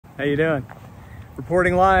How you doing?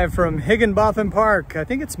 Reporting live from Higginbotham Park. I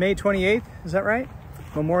think it's May 28th, is that right?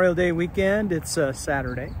 Memorial Day weekend, it's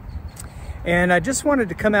Saturday. And I just wanted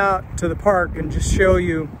to come out to the park and just show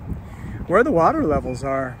you where the water levels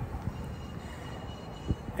are.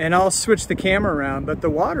 And I'll switch the camera around, but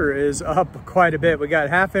the water is up quite a bit. We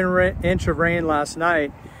got half an inch of rain last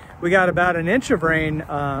night. We got about an inch of rain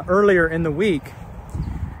earlier in the week.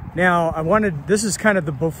 Now, this is kind of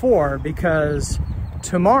the before, because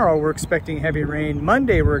tomorrow we're expecting heavy rain.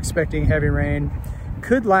 Monday we're expecting heavy rain.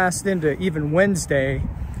 Could last into even Wednesday.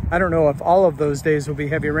 I don't know if all of those days will be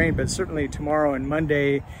heavy rain, but certainly tomorrow and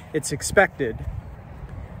Monday it's expected.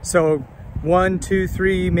 So 1, 2,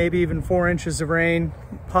 3, maybe even 4 inches of rain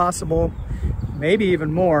possible, maybe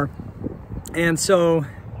even more. And so,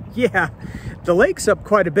 yeah, the lake's up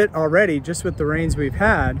quite a bit already just with the rains we've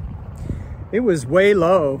had. It was way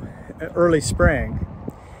low early spring.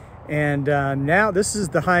 And now this is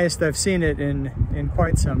the highest I've seen it in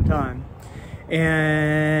quite some time.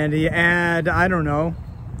 And you add, I don't know,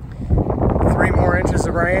 3 more inches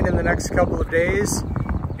of rain in the next couple of days,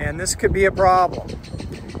 and this could be a problem.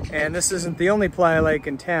 And this isn't the only Playa Lake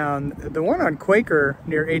in town. The one on Quaker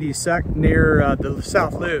near 82nd, near the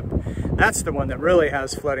South Loop, that's the one that really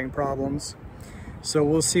has flooding problems. So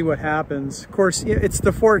we'll see what happens. Of course, it's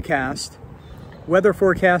the forecast. Weather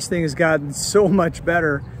forecasting has gotten so much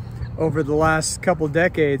better over the last couple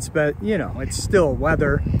decades, but you know, it's still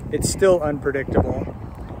weather. It's still unpredictable.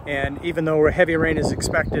 And even though heavy rain is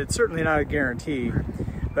expected, it's certainly not a guarantee,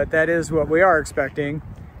 but that is what we are expecting.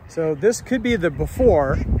 So this could be the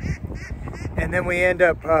before, and then we end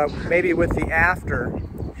up maybe with the after.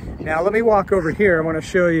 Now let me walk over here. I want to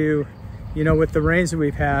show you, with the rains that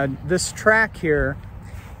we've had, this track here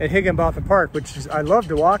at Higginbotham Park, which is, I love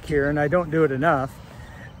to walk here and I don't do it enough,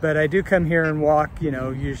 but I do come here and walk,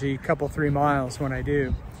 usually a couple, 3 miles when I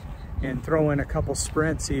do, and throw in a couple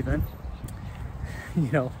sprints even,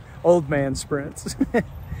 old man sprints.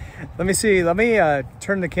 Let me see, let me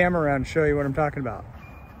turn the camera around and show you what I'm talking about.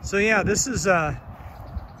 So yeah, this is,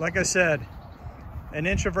 like I said, an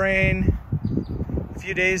inch of rain a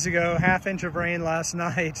few days ago, half inch of rain last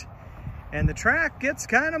night, and the track gets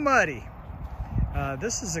kind of muddy.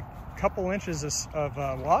 This is a couple inches of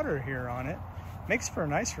water here on it. Makes for a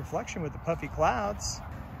nice reflection with the puffy clouds.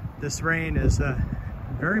 This rain is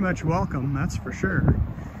very much welcome, that's for sure.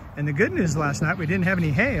 And the good news last night, we didn't have any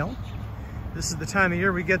hail. This is the time of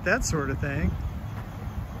year we get that sort of thing.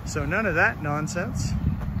 So none of that nonsense.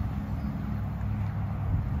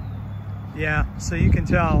 Yeah, so you can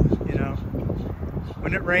tell,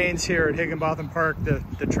 when it rains here at Higginbotham Park,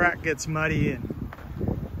 the track gets muddy, and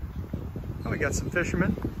we got some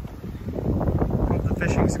fishermen. Hope the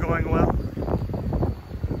fishing's going well.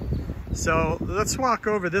 So let's walk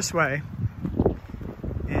over this way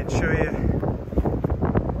and show you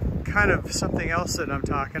kind of something else that I'm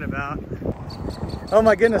talking about. Oh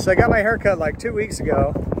my goodness, I got my hair cut like 2 weeks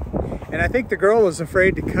ago, and I think the girl was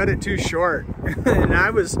afraid to cut it too short. And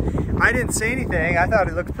I didn't say anything. I thought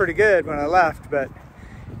it looked pretty good when I left, but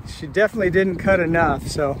she definitely didn't cut enough.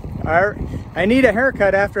 So I need a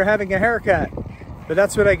haircut after having a haircut, but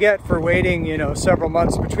that's what I get for waiting, several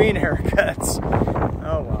months between haircuts.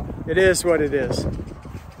 Oh well, it is what it is.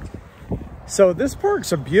 So this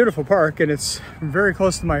park's a beautiful park, and it's very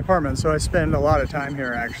close to my apartment, so I spend a lot of time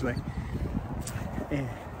here actually. And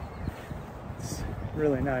it's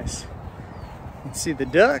really nice. You can see the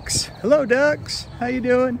ducks. Hello ducks, how you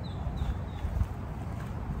doing?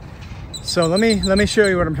 So let me show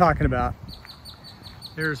you what I'm talking about.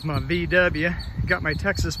 There's my VW. Got my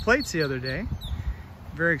Texas plates the other day.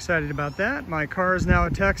 Very excited about that. My car is now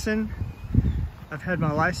a Texan. I've had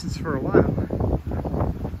my license for a while.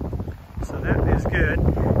 So that is good.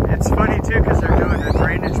 It's funny too, because they're doing a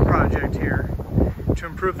drainage project here to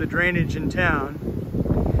improve the drainage in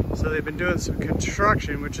town. So they've been doing some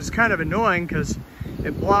construction, which is kind of annoying because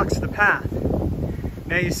it blocks the path.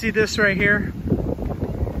 Now you see this right here?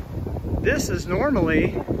 This is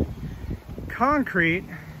normally concrete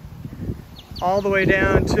all the way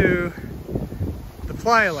down to the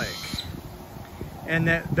Playa Lake. And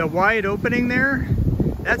the wide opening there,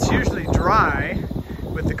 that's usually dry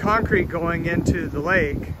with the concrete going into the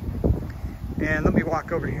lake. And let me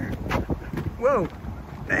walk over here. Whoa,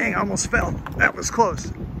 dang, I almost fell. That was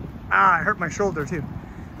close. Ah, I hurt my shoulder too.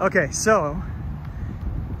 Okay, so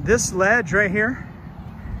this ledge right here,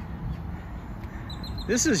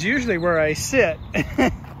 this is usually where I sit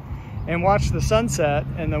and watch the sunset,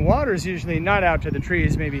 and the water's usually not out to the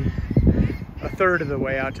trees, maybe a third of the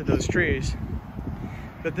way out to those trees.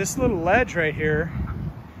 But this little ledge right here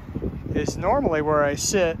is normally where I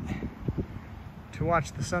sit to to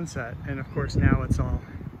watch the sunset. And of course now it's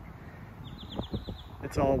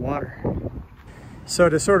all water. So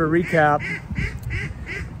to sort of recap,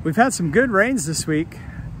 we've had some good rains this week,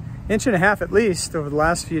 1.5 inches at least over the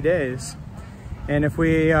last few days. And if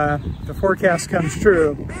the forecast comes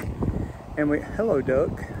true, and hello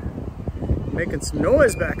Doug, making some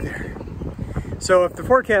noise back there. So if the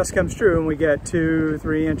forecast comes true and we get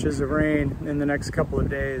 2-3 inches of rain in the next couple of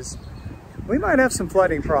days, we might have some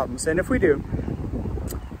flooding problems. And if we do,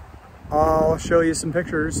 I'll show you some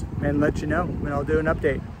pictures and let you know, and I'll do an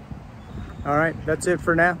update. All right, that's it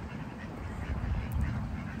for now.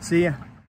 See ya.